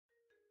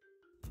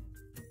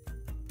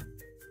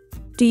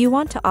Do you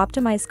want to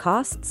optimize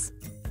costs?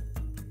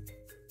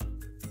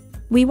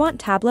 We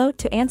want Tableau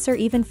to answer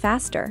even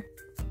faster.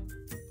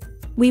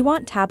 We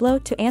want Tableau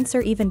to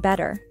answer even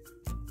better.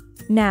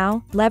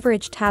 Now,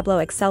 leverage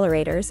Tableau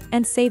Accelerators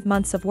and save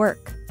months of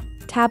work.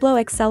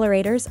 Tableau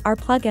Accelerators are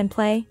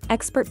plug-and-play,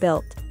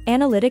 expert-built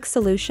analytics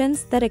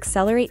solutions that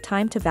accelerate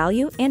time to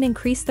value and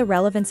increase the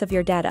relevance of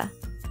your data.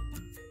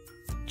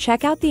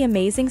 Check out the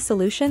amazing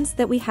solutions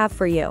that we have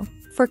for you.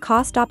 For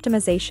cost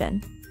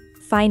optimization,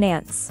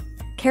 finance.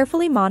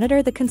 Carefully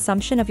monitor the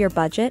consumption of your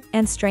budget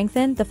and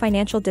strengthen the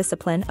financial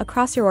discipline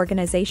across your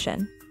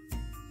organization.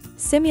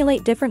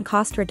 Simulate different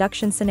cost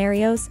reduction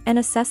scenarios and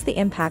assess the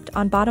impact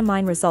on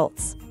bottom-line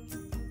results.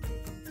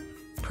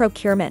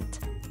 Procurement.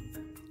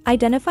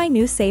 Identify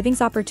new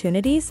savings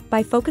opportunities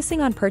by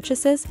focusing on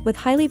purchases with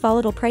highly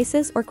volatile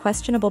prices or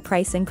questionable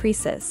price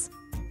increases.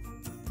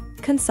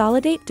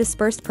 Consolidate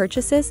dispersed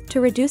purchases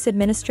to reduce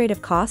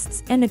administrative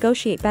costs and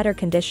negotiate better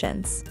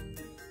conditions.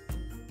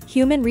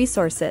 Human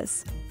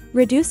resources.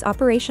 Reduce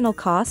operational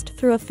cost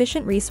through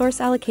efficient resource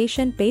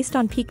allocation based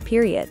on peak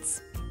periods.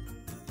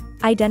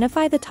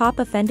 Identify the top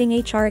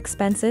offending HR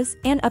expenses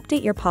and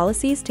update your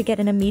policies to get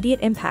an immediate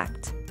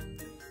impact.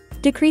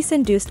 Decrease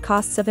induced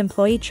costs of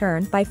employee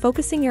churn by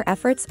focusing your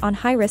efforts on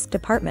high-risk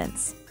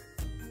departments.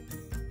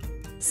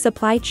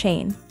 Supply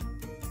chain.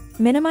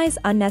 Minimize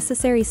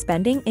unnecessary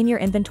spending in your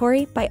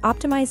inventory by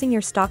optimizing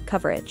your stock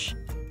coverage.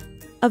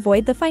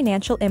 Avoid the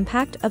financial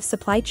impact of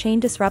supply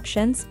chain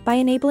disruptions by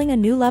enabling a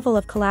new level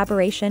of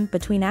collaboration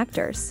between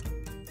actors.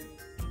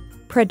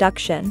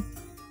 Production.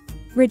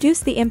 Reduce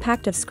the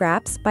impact of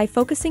scraps by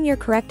focusing your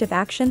corrective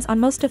actions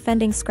on most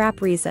offending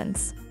scrap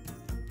reasons.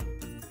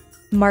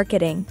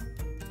 Marketing.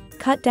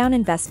 Cut down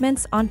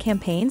investments on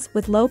campaigns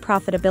with low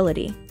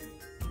profitability.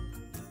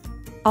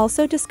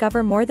 Also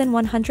discover more than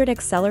 100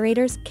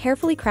 accelerators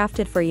carefully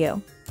crafted for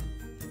you.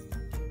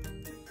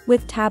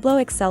 With Tableau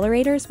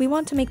Accelerators, we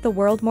want to make the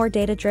world more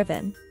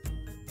data-driven.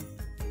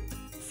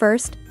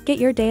 First, get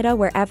your data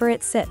wherever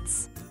it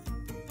sits.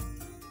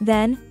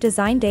 Then,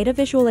 design data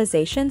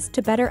visualizations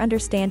to better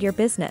understand your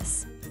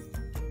business.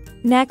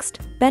 Next,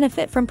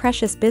 benefit from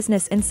precious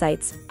business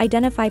insights,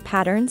 identify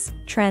patterns,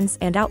 trends,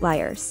 and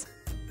outliers.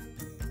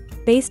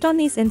 Based on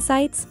these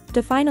insights,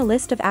 define a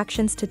list of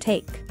actions to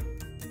take.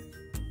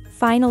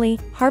 Finally,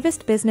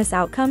 harvest business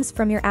outcomes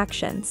from your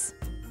actions.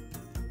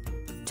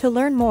 To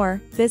learn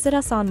more, visit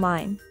us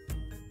online.